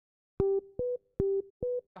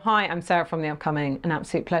Hi, I'm Sarah from The Upcoming. An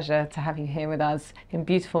absolute pleasure to have you here with us in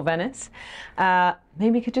beautiful Venice.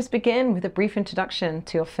 Maybe you could just begin with a brief introduction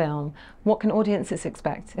to your film. What can audiences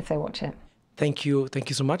expect if they watch it? Thank you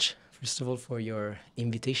so much, first of all, for your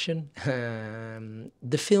invitation.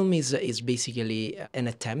 The film is basically an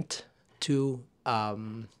attempt to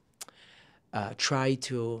try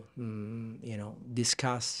to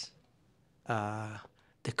discuss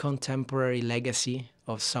the contemporary legacy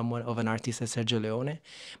of an artist like Sergio Leone,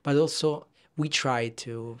 but also we try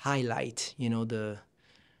to highlight, the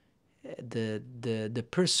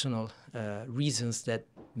personal reasons that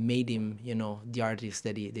made him, the artist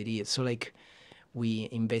that he is. So like we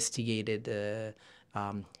investigated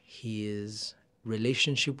his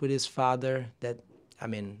relationship with his father. That, I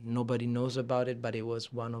mean, nobody knows about it, but it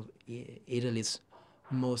was one of Italy's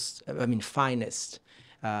most, finest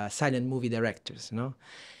silent movie directors,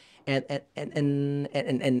 and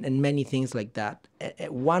many things like that.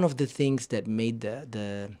 One of the things that made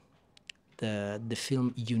the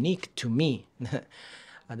film unique to me, that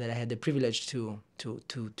I had the privilege to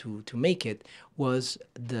make it, was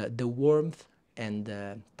the warmth and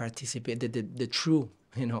the true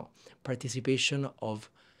participation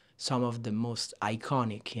of some of the most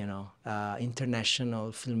iconic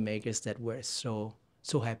international filmmakers that were so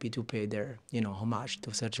happy to pay their homage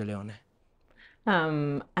to Sergio Leone.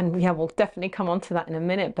 And yeah, we'll definitely come on to that in a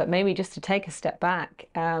minute, but maybe just to take a step back,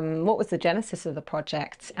 what was the genesis of the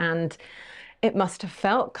project? And it must have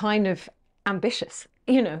felt kind of ambitious,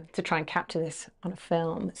 to try and capture this on a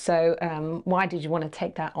film. So why did you want to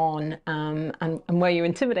take that on? And were you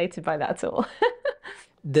intimidated by that at all?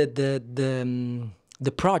 The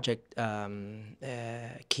project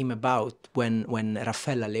came about when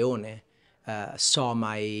Raffaella Leone saw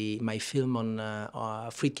my film on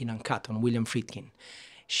Friedkin Uncut, on William Friedkin.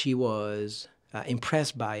 She was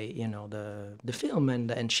impressed by the film,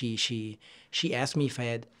 and she asked me if I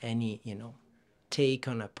had any take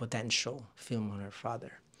on a potential film on her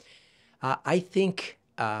father. I think,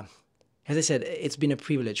 as I said, it's been a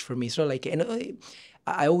privilege for me. So like,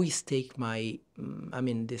 I always take my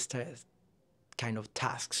this kind of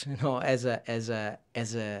tasks, as a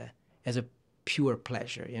pure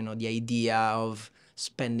pleasure. The idea of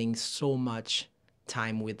spending so much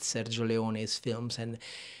time with Sergio Leone's films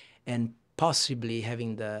and possibly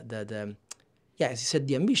having the as you said,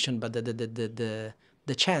 the ambition, but the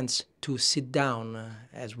chance to sit down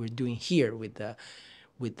as we're doing here with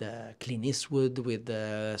Clint Eastwood, with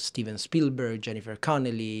Steven Spielberg, Jennifer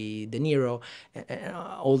Connelly, De Niro, and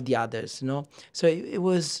all the others. So it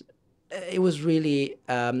was really,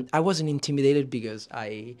 I wasn't intimidated because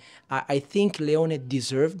I think Leone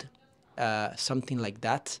deserved something like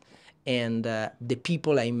that, and the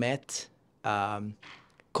people I met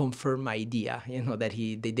confirmed my idea,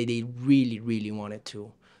 that they really wanted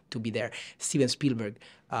to be there. Steven Spielberg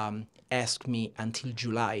asked me until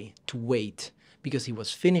July to wait because he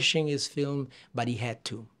was finishing his film, but he had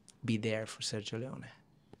to be there for Sergio Leone.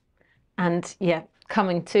 And yeah,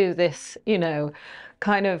 coming to this,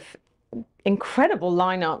 kind of incredible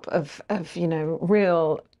lineup of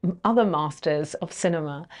real other masters of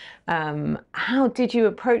cinema. How did you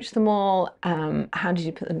approach them all? How did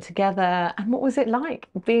you put them together? And what was it like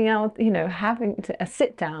being able, having to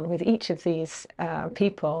sit down with each of these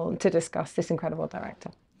people to discuss this incredible director?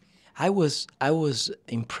 I was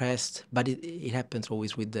impressed, but it happens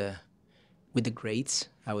always with the greats,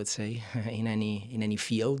 I would say, in any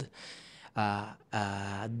field.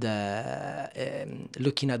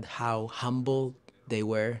 Looking at how humble they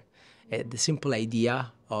were, the simple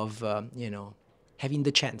idea of having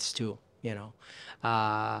the chance to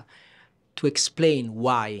explain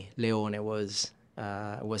why Leone was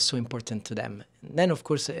so important to them. And then, of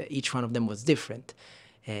course, each one of them was different.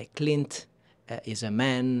 Clint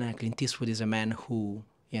Eastwood is a man who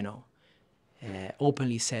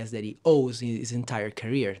openly says that he owes his entire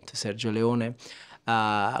career to Sergio Leone.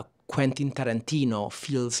 Quentin Tarantino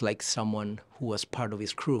feels like someone who was part of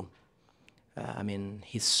his crew.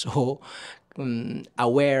 He's so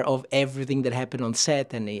aware of everything that happened on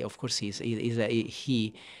set, and of course he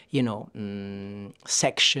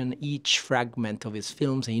section each fragment of his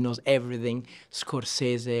films, and he knows everything.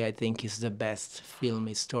 Scorsese, I think, is the best film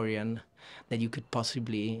historian that you could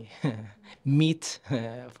possibly meet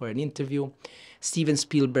for an interview. Steven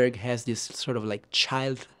Spielberg has this sort of like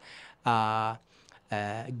child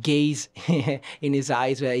gaze in his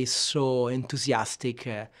eyes, where he's so enthusiastic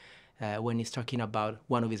when he's talking about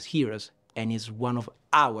one of his heroes, and he's one of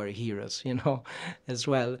our heroes, as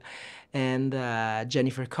well. And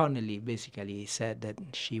Jennifer Connelly basically said that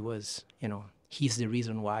she was, he's the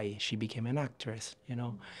reason why she became an actress,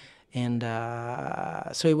 And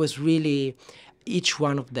so it was really, each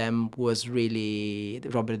one of them was really,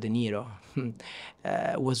 Robert De Niro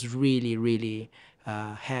was really, really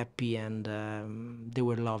happy, and they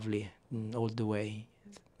were lovely all the way.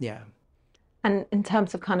 Yeah. And in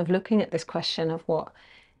terms of kind of looking at this question of what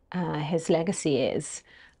his legacy is,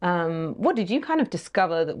 what did you kind of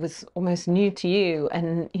discover that was almost new to you?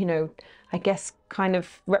 And, you know, I guess kind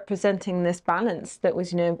of representing this balance that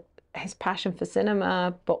was, you know, his passion for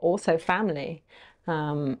cinema, but also family,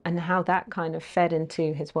 and how that kind of fed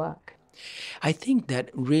into his work. I think that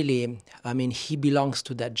really, I mean, he belongs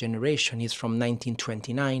to that generation. He's from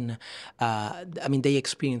 1929. I mean, they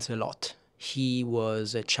experienced a lot. He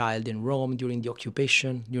was a child in Rome during the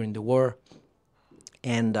occupation, during the war.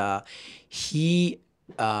 And he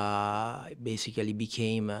basically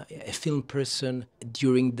became a film person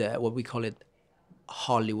during the, what we call it,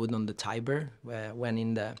 Hollywood on the Tiber, when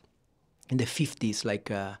in the 50s, like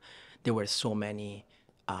there were so many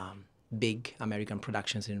big American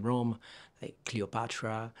productions in Rome, like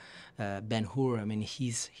Cleopatra, Ben-Hur. I mean,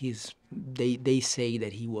 they say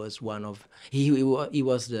that he was one of, he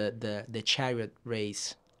was the chariot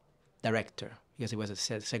race director, because he was a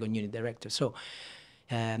second unit director. So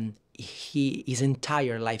his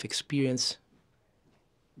entire life experience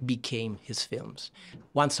became his films.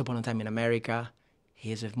 Once Upon a Time in America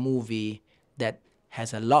is a movie that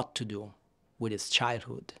has a lot to do with his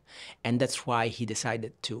childhood. And that's why he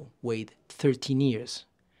decided to wait 13 years.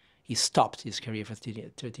 He stopped his career for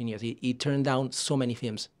 13 years. He turned down so many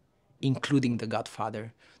films, including The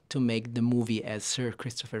Godfather, to make the movie, as Sir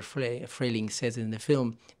Christopher Frayling says in the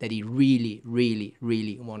film, that he really, really,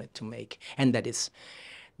 really wanted to make. And that's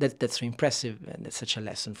so impressive, and that's such a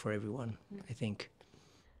lesson for everyone, I think.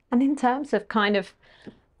 And in terms of kind of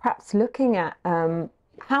perhaps looking at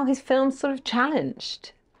how his films sort of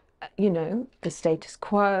challenged, you know, the status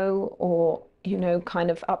quo, or, you know,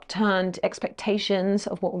 kind of upturned expectations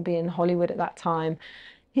of what would be in Hollywood at that time,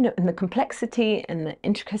 you know, and the complexity and the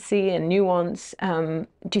intricacy and nuance. Do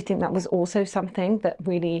you think that was also something that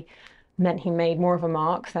really meant he made more of a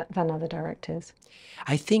mark than other directors?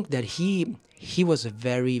 I think that he was a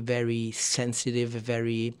very, very sensitive,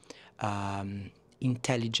 very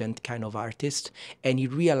intelligent kind of artist, and he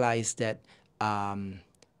realized that,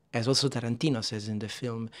 as also Tarantino says in the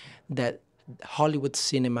film, that Hollywood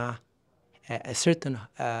cinema, a certain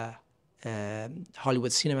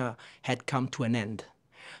Hollywood cinema had come to an end.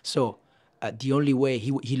 So the only way,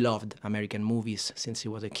 he loved American movies since he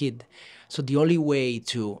was a kid, so the only way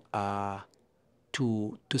to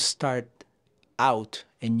start out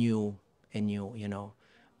a new you know,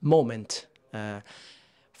 moment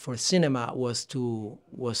for cinema was to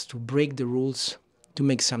break the rules, to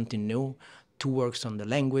make something new, to work on the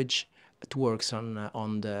language, to work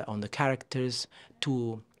on the characters,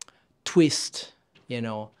 to twist, you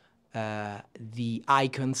know, the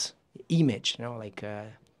icons' image, you know, like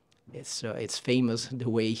it's famous the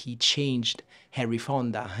way he changed Henry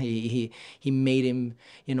Fonda. He made him,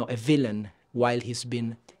 you know, a villain, while he's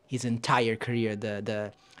been his entire career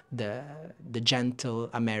the gentle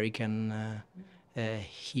American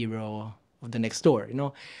hero of the next door, you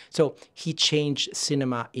know. So he changed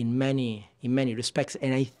cinema in many respects,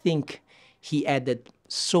 and I think he added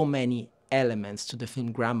so many elements to the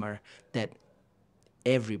film grammar that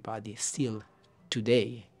everybody still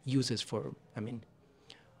today uses for, I mean,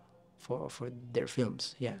 for their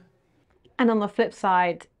films. Yeah. And on the flip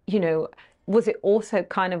side, you know, was it also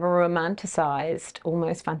kind of a romanticized,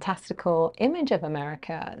 almost fantastical image of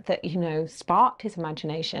America that, you know, sparked his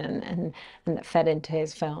imagination and that fed into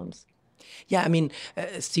his films? Yeah, I mean,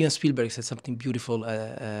 Steven Spielberg said something beautiful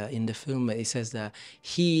in the film. He says that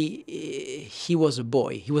he was a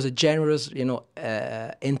boy. He was a generous, you know,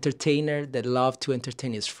 entertainer that loved to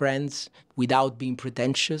entertain his friends without being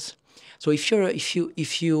pretentious. So if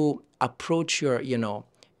you approach your, you know,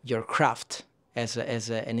 your craft as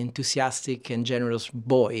an enthusiastic and generous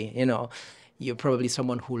boy, you know, you're probably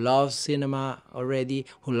someone who loves cinema already,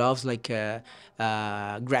 who loves like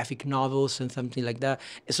graphic novels and something like that.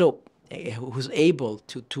 So who's able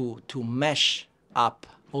to mesh up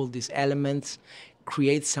all these elements,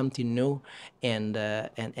 create something new,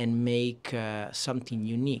 and make something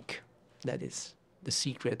unique. That is the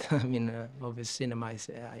secret, I mean, of his cinema,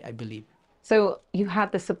 I believe. So you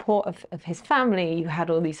had the support of his family, you had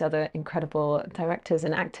all these other incredible directors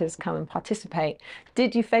and actors come and participate.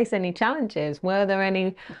 Did you face any challenges? Were there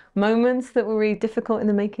any moments that were really difficult in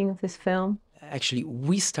the making of this film? Actually,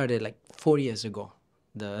 we started like 4 years ago.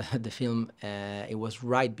 The film, it was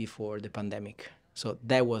right before the pandemic. So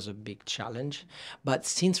that was a big challenge. But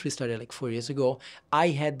since we started like 4 years ago, I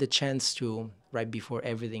had the chance to right before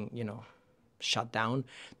everything, shut down,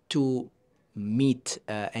 to meet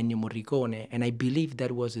Ennio Morricone. And I believe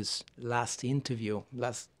that was his last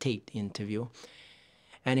taped interview.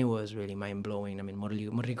 And it was really mind-blowing. I mean,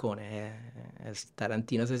 Morricone, as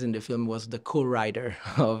Tarantino says in the film, was the co-writer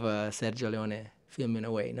of Sergio Leone film in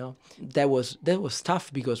a way, no? That was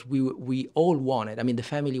tough because we all wanted. I mean, the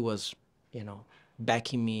family was,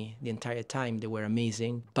 backing me the entire time. They were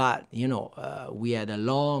amazing. But, we had a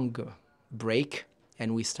long break,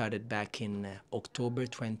 and we started back in October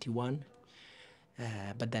 21.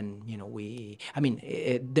 But then,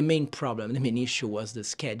 the main problem, the main issue was the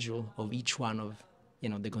schedule of each one of,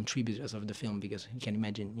 the contributors of the film, because you can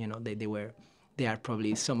imagine, they are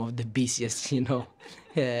probably some of the busiest,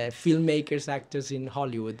 filmmakers, actors in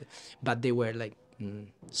Hollywood, but they were like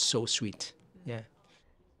so sweet. Yeah.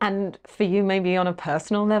 And for you, maybe on a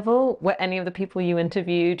personal level, were any of the people you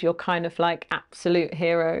interviewed your kind of like absolute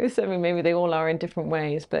heroes? I mean, maybe they all are in different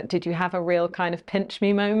ways, but did you have a real kind of pinch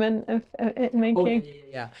me moment of it making?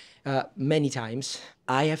 Oh, yeah. Many times.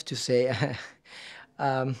 I have to say,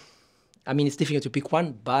 it's difficult to pick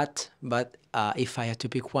one, but if I had to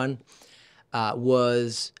pick one,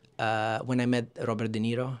 was when I met Robert De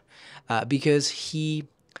Niro, because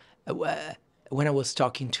when I was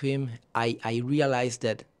talking to him, I realized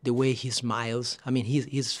that the way he smiles,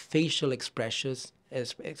 his facial expressions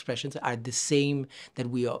are the same that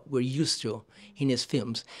we're used to in his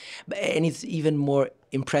films. And it's even more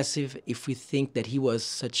impressive if we think that he was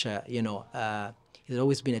such a, he's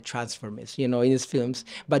always been a transformist, in his films.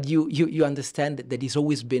 But you understand that he's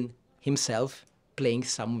always been himself playing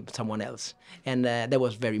someone else. And that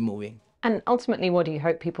was very moving. And ultimately, what do you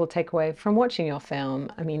hope people take away from watching your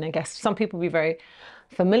film? I mean, I guess some people will be very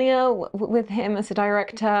familiar with him as a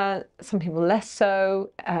director, some people less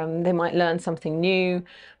so. They might learn something new.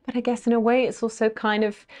 But I guess in a way, it's also kind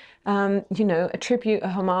of, a tribute, a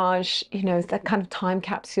homage, that kind of time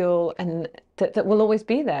capsule, and that will always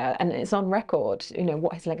be there, and it's on record,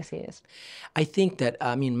 what his legacy is. I think that,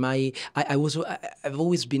 I've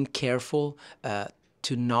always been careful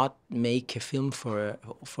to not make a film for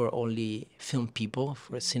only film people,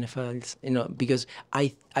 for cinephiles, because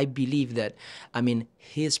I believe that,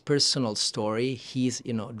 his personal story, his,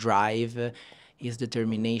 drive, his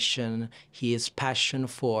determination, his passion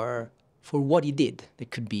for what he did. It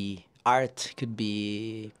could be art, could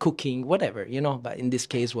be cooking, whatever, but in this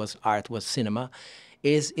case was art, was cinema,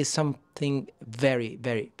 is something very,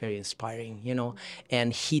 very, very inspiring,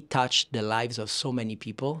 and he touched the lives of so many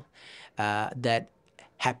people that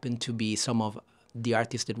happen to be some of the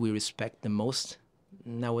artists that we respect the most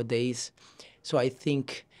nowadays. So I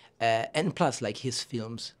think, and plus like his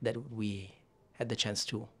films that we had the chance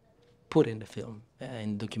to put in the film,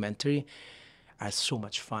 in documentary, are so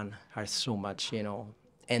much fun, are so much,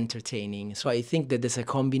 entertaining. So I think that there's a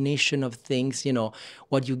combination of things,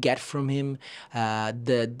 what you get from him,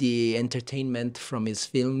 the entertainment from his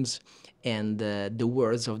films, and the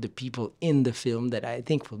words of the people in the film, that I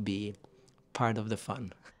think will be part of the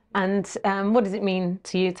fun. And what does it mean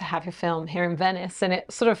to you to have your film here in Venice? And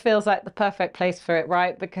it sort of feels like the perfect place for it,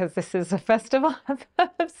 right? Because this is a festival of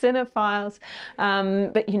cinephiles.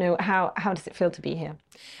 But how does it feel to be here?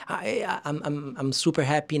 I'm super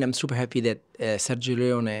happy, and I'm super happy that Sergio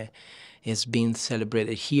Leone is being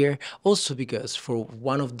celebrated here. Also because for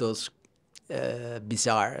one of those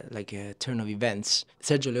bizarre turn of events,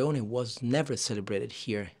 Sergio Leone was never celebrated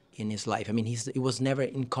here in his life. He was never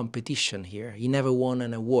in competition here. He never won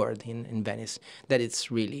an award in Venice. That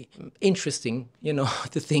it's really interesting,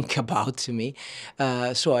 to think about to me.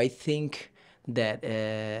 So I think that,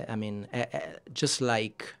 just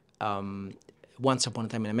like Once Upon a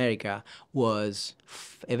Time in America was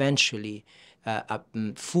eventually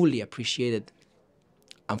fully appreciated,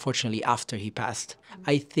 unfortunately, after he passed.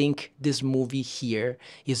 I think this movie here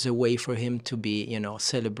is a way for him to be,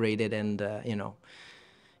 celebrated and,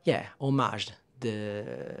 homaged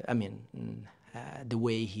the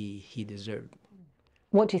way he deserved.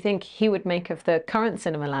 What do you think he would make of the current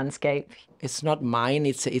cinema landscape? It's not mine.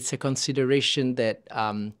 It's a consideration that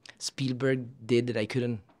Spielberg did that I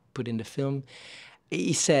couldn't put in the film.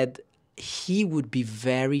 He said he would be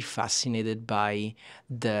very fascinated by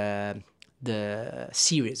the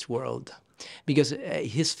series world, because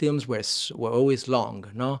his films were always long,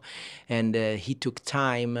 no, and he took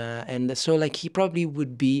time, and so he probably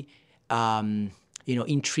would be,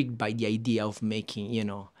 intrigued by the idea of making,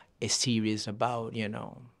 a series about,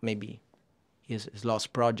 maybe his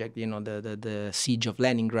lost project, the Siege of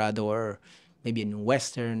Leningrad, or maybe a new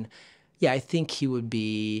Western. Yeah, I think he would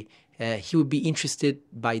be interested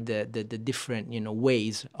by the different,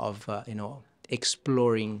 ways of,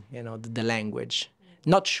 exploring, the language.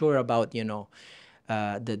 Not sure about, the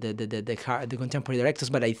contemporary directors,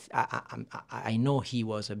 but I know he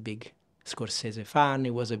was a big Scorsese fan.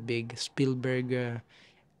 He was a big Spielberg.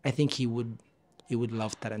 I think he would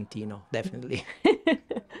love Tarantino, definitely.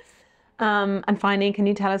 And finally, can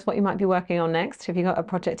you tell us what you might be working on next? Have you got a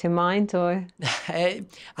project in mind, or? I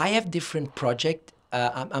have different projects.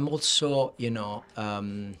 I'm also,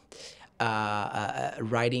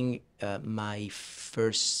 writing my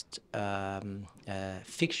first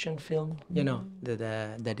fiction film.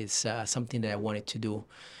 That is something that I wanted to do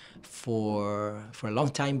for a long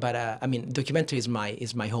time. But I mean, documentary is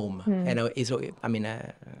my home, and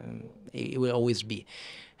it will always be.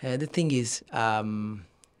 The thing is.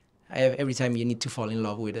 Every time you need to fall in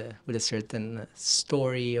love with a certain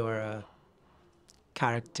story or a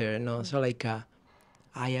character, So like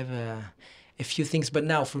I have a few things, but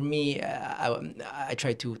now for me, I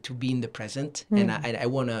try to be in the present, and I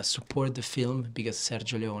want to support the film because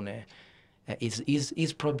Sergio Leone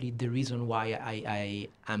is probably the reason why I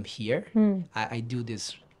am here. I do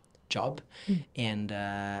this job, and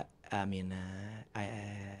I mean,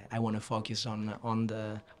 I want to focus on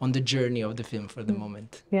the journey of the film for the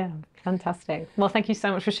moment. Yeah, fantastic. Well, thank you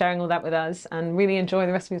so much for sharing all that with us, and really enjoy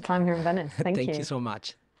the rest of your time here in Venice. Thank you. Thank you so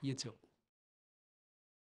much. You too.